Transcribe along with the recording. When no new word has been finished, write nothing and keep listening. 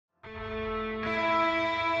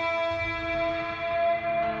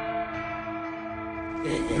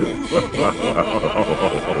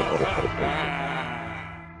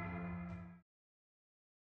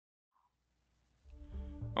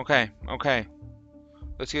Okay, okay.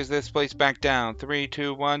 Let's get this place back down. 3,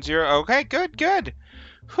 2, 1, 0. Okay, good, good.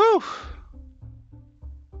 Whew.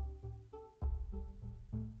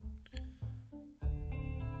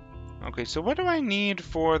 Okay, so what do I need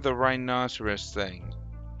for the rhinoceros thing?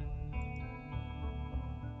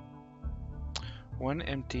 1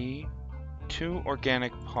 empty, 2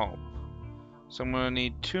 organic pulp. So I'm gonna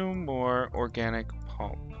need 2 more organic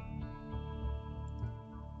pulp.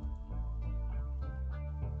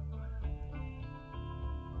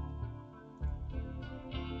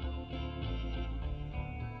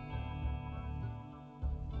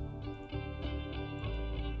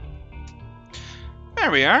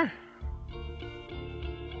 There we are.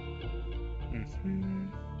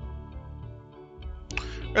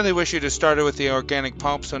 Really wish you'd have started with the organic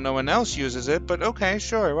pulp so no one else uses it, but okay,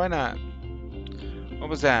 sure, why not? What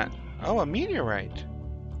was that? Oh, a meteorite.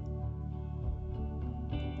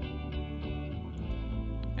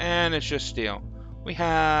 And it's just steel. We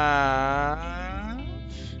have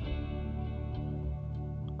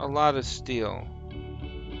a lot of steel.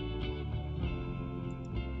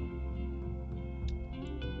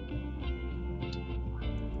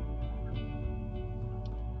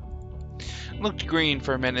 Looked green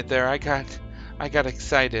for a minute there. I got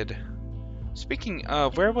excited. Speaking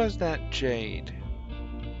of, where was that jade?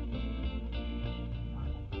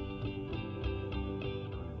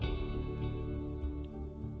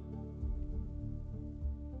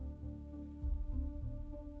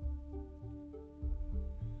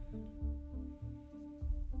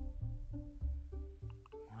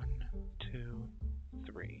 One, two,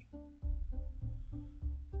 three.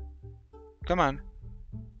 Come on.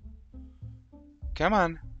 Come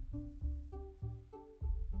on.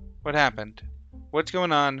 What happened? What's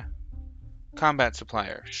going on? Combat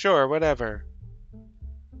supplier. Sure, whatever.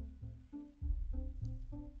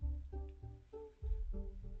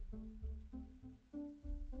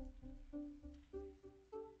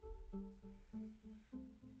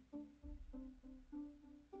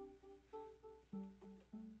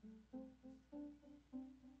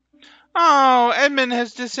 Oh, Edmund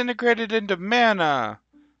has disintegrated into mana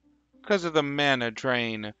because of the mana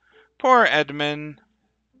drain. Poor Edmund.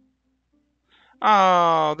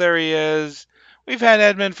 Oh, there he is. We've had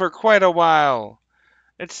Edmund for quite a while.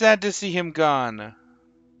 It's sad to see him gone.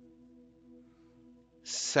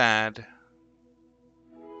 Sad.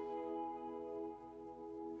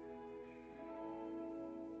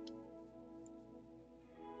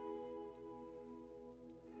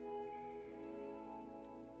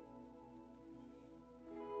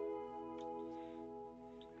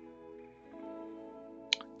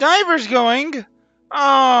 Diver's going!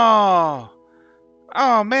 Oh!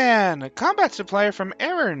 Oh man, a combat supplier from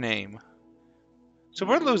Error Name. So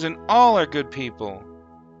we're losing all our good people.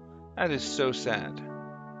 That is so sad.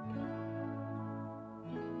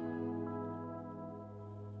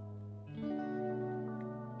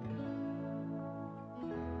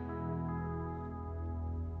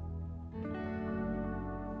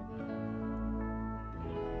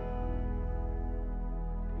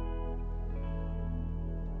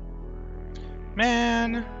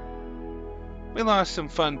 Man, we lost some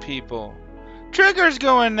fun people. Trigger's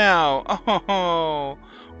going now! Oh,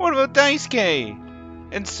 what about Daisuke?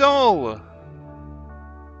 And Soul?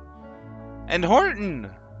 And Horton?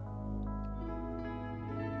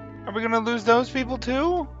 Are we gonna lose those people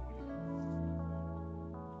too?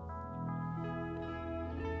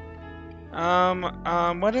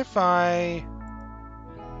 What if I...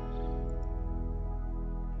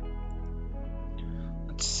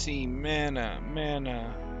 Let's see, mana.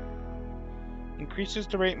 Increases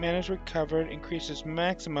the rate mana is recovered, increases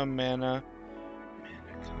maximum mana.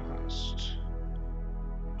 Mana cost.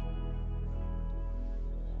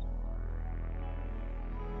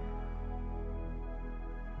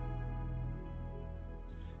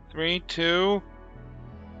 Three, two,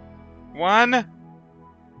 one.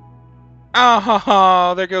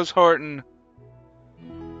 Oh, there goes Horton.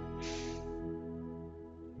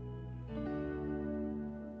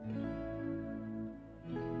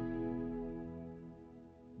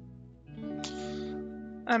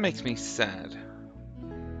 That makes me sad.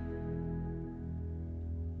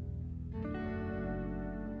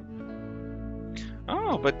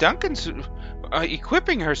 Oh, but Duncan's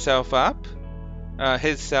equipping herself up.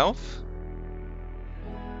 His self.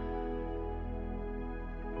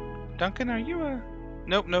 Duncan, are you a...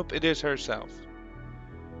 Nope, it is herself.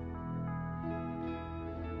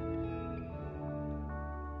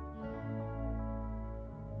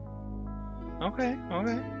 Okay,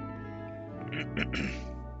 okay.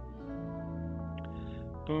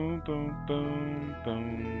 Boom, boom, boom,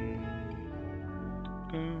 boom,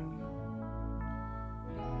 boom.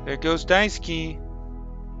 There goes Daisuke.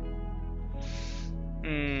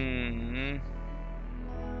 Hmm.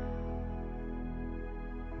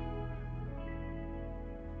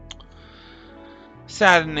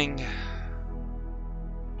 Saddening.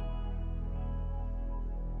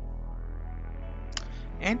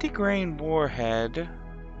 Anti-grain warhead.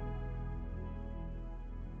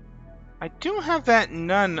 I do have that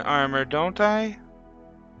nun armor, don't I?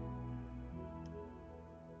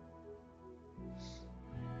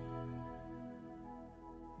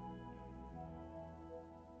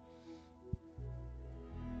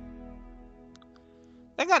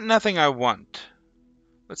 I got nothing I want.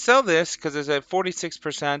 Let's sell this because it's at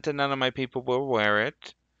 46% and none of my people will wear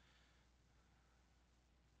it.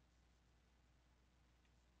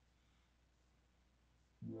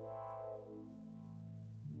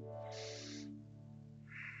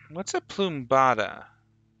 What's a plumbata?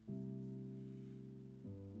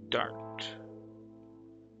 Dart.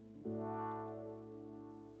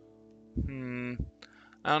 I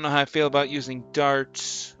don't know how I feel about using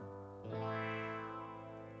darts.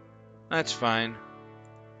 That's fine.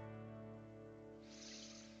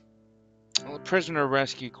 Well, prisoner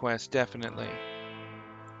rescue quest, definitely.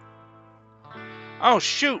 Oh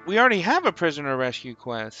shoot, we already have a prisoner rescue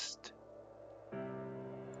quest.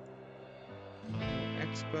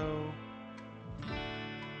 Expo.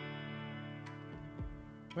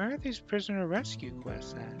 Where are these prisoner rescue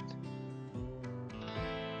quests at?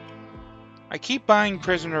 I keep buying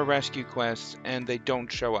prisoner rescue quests and they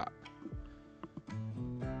don't show up.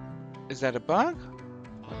 Is that a bug?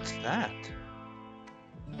 What's that?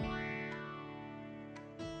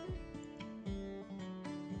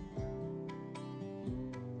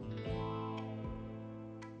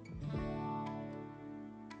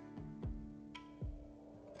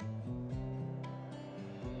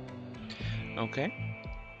 Okay.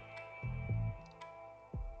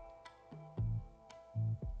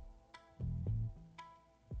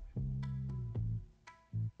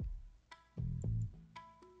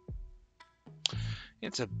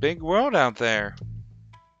 It's a big world out there.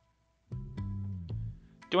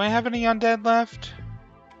 Do I have any undead left?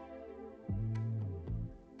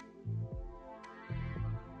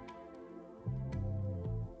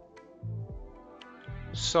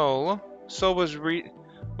 Soul. Soul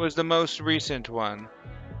was the most recent one.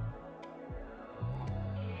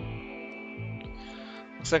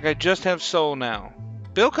 Looks like I just have Soul now.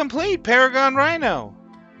 Build complete, Paragon Rhino.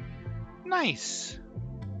 Nice.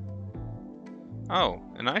 Oh,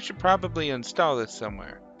 and I should probably install this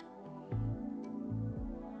somewhere.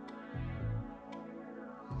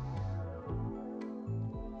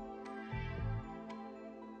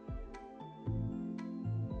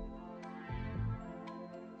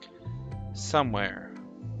 Somewhere.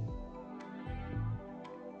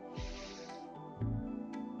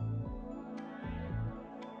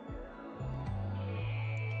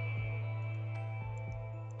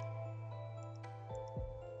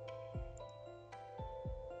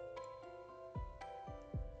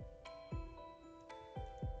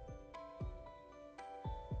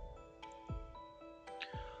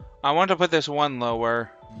 I want to put this one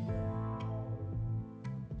lower.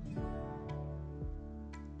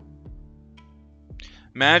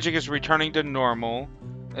 Magic is returning to normal.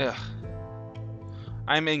 Ugh.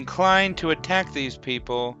 I'm inclined to attack these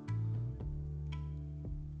people.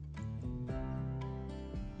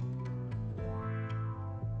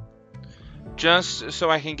 Just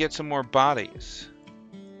so I can get some more bodies.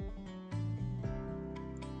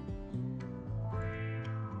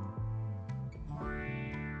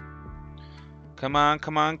 Come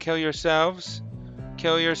on, kill yourselves.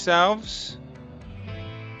 Kill yourselves.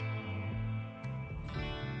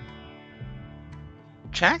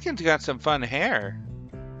 Chackin's got some fun hair.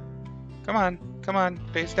 Come on,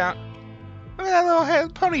 face down. Look at that little hair,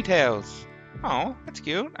 ponytails. Oh, that's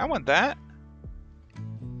cute. I want that.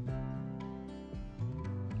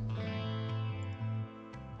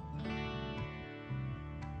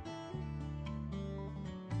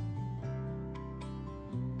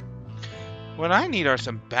 What I need are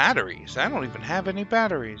some batteries. I don't even have any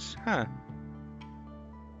batteries. Huh.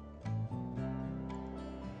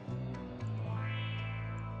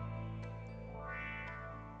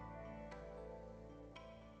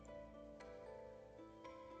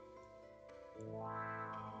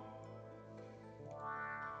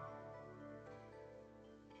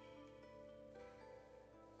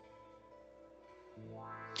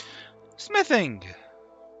 Smithing.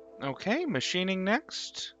 Okay, machining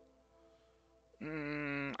next.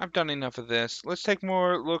 I've done enough of this. Let's take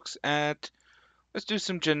more looks at... Let's do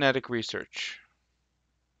some genetic research.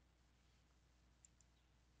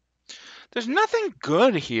 There's nothing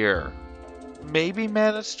good here. Maybe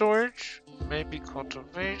mana storage? Maybe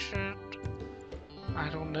cultivation? I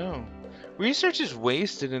don't know. Research is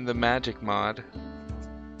wasted in the magic mod.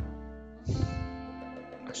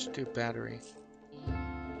 I should do battery.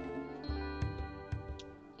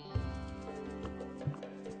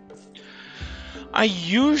 I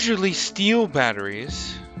usually steal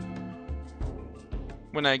batteries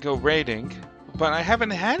when I go raiding, but I haven't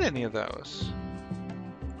had any of those.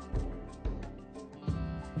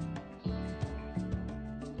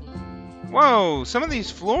 Whoa, some of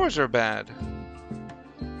these floors are bad.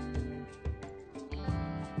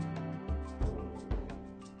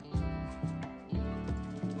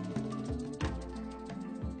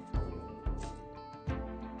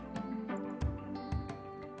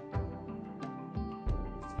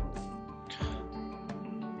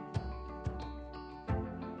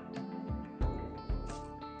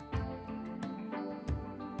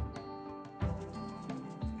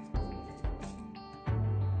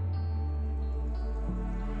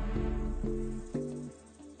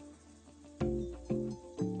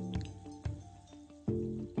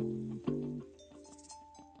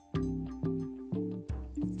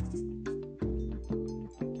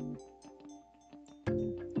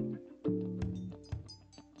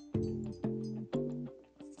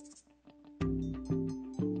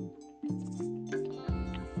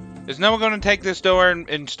 Is no one going to take this door and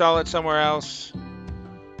install it somewhere else?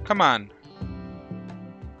 Come on.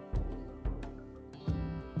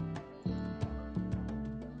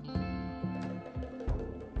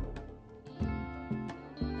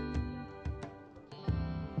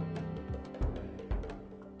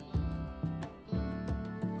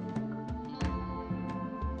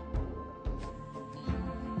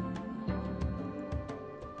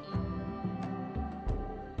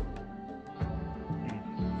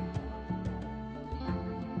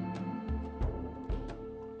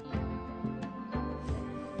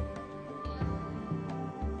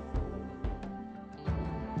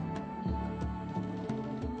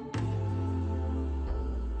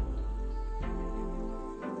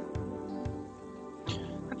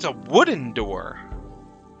 That's a wooden door.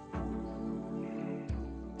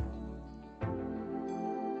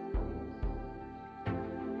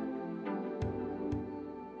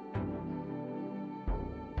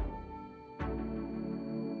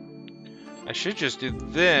 I should just do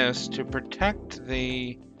this to protect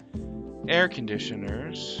the air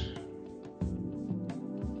conditioners.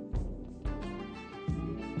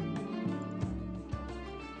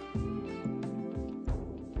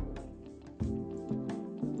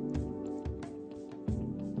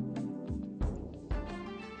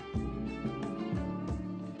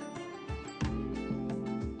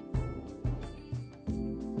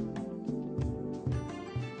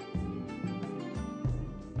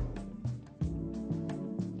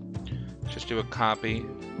 Just do a copy.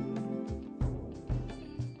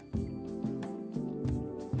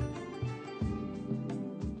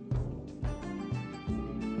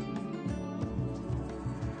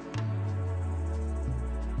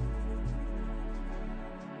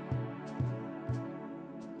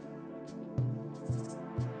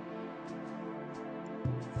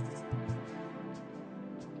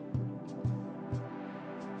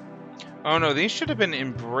 Oh no, these should have been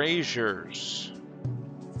embrasures.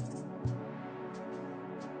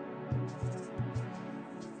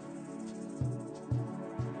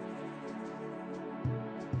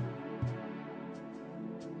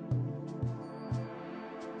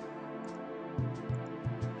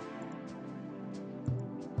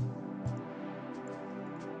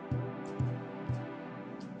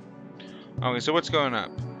 Okay, so what's going up?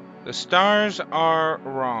 The stars are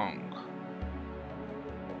wrong.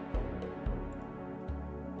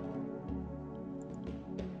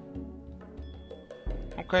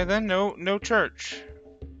 Okay then, no church.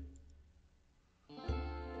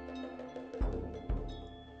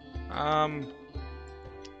 How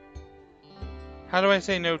do I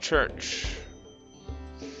say no church?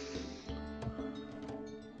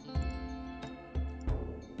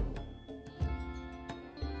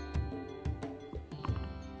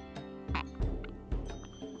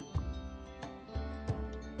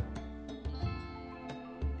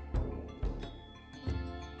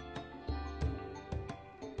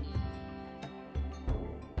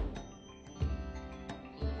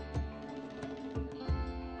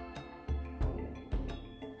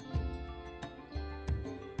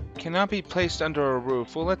 Cannot be placed under a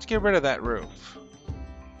roof. Well, let's get rid of that roof.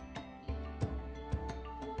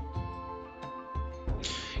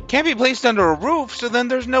 Can't be placed under a roof, so then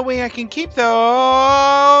there's no way I can keep those.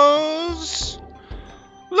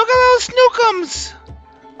 Look at those snookums!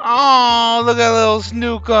 Oh, look at little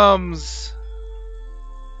snookums!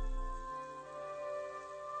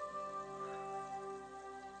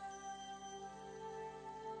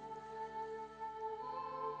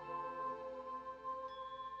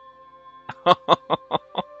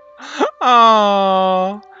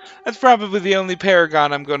 Oh, that's probably the only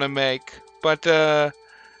paragon I'm gonna make. But,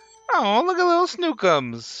 oh, look at little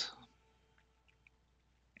snookums.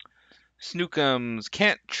 Snookums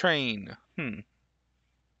can't train. Oh,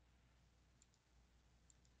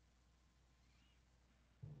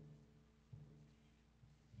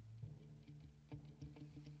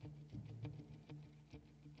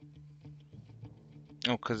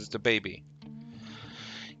 because it's a baby.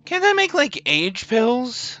 Can't I make, like, age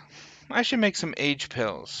pills? I should make some age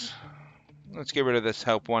pills. Let's get rid of this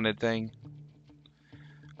help wanted thing.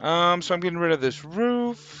 So I'm getting rid of this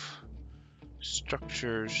roof.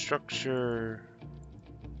 Structure.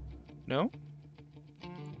 No?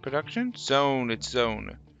 Production? Zone, it's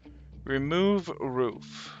zone. Remove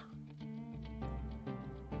roof.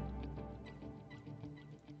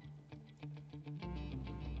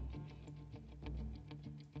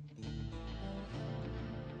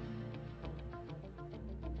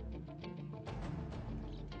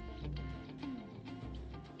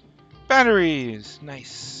 Batteries!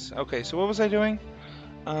 Nice. Okay, so what was I doing?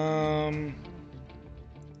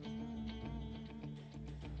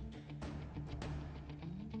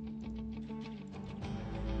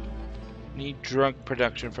 Need drug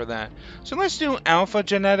production for that. So let's do alpha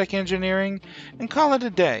genetic engineering and call it a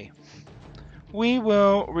day. We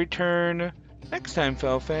will return next time,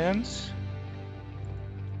 Fel fans.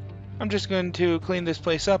 I'm just going to clean this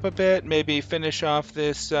place up a bit, maybe finish off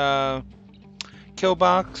this kill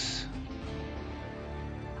box.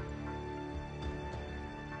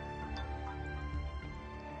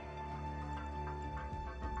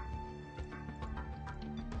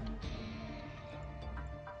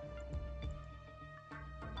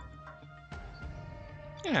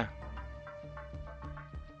 Yeah.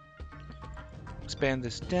 Expand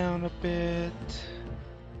this down a bit.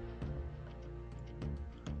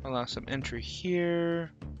 Allow some entry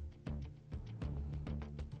here.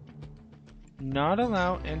 Not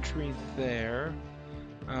allow entry there.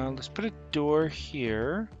 Let's put a door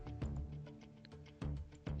here.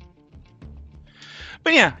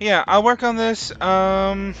 But yeah, I'll work on this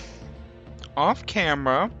off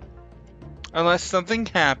camera. Unless something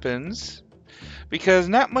happens. Because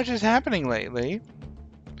not much is happening lately.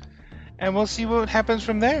 And we'll see what happens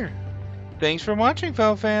from there. Thanks for watching,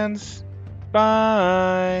 Fel fans.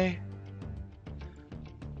 Bye.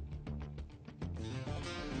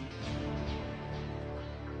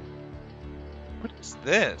 What is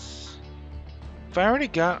this? If I already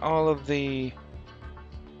got all of the...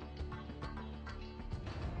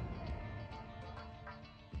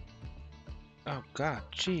 Oh god,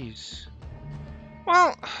 jeez.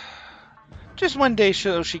 Well, just one day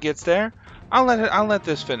till she gets there. I'll let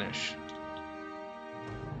this finish.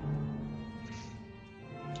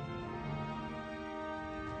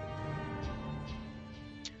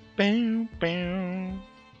 Bow, bow.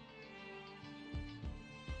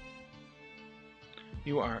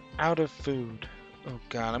 You are out of food. Oh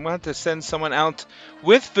god, I'm gonna have to send someone out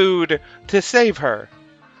with food to save her.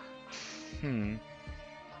 Come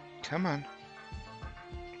on.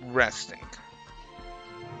 Resting.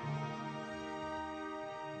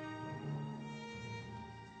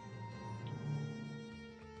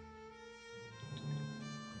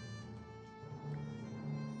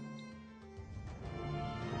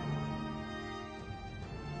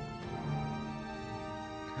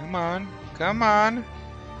 Come on.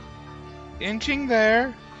 Inching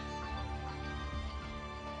there.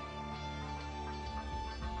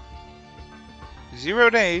 Zero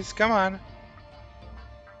days, come on.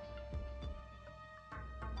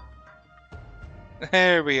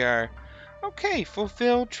 There we are. Okay,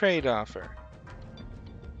 fulfill trade offer.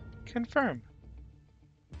 Confirm.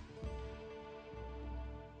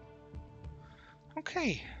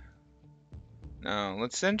 Okay. Now,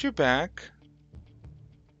 let's send you back.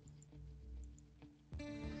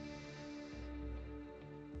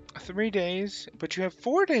 $3 days, but you have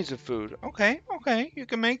 4 days of food. Okay, you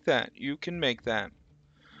can make that. You can make that.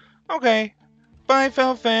 Okay. Bye,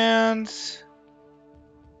 Fel fans.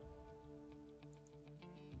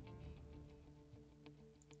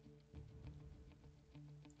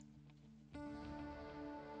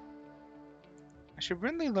 I should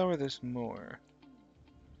really lower this more.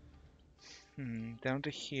 Down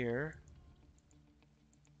to here.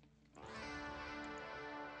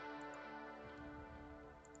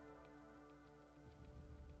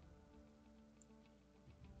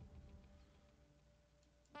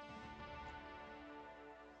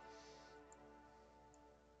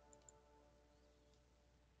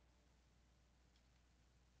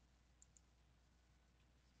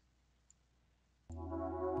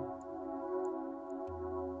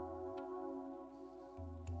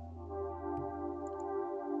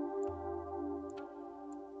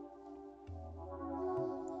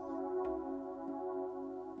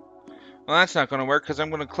 Well, that's not going to work because I'm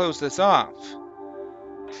going to close this off.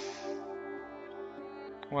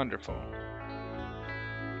 Wonderful.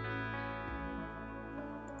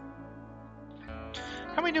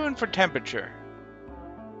 How are we doing for temperature?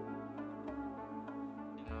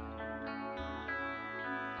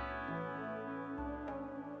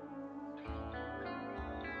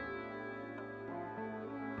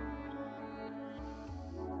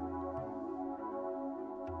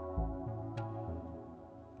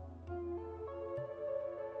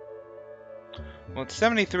 Well, it's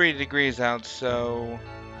 73 degrees out, so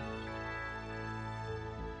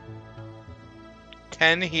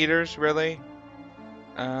 10 heaters, really?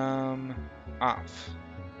 Off.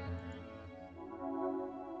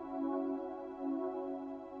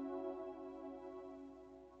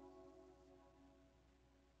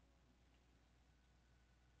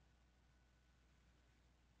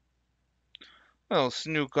 Well,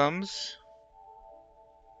 snookums.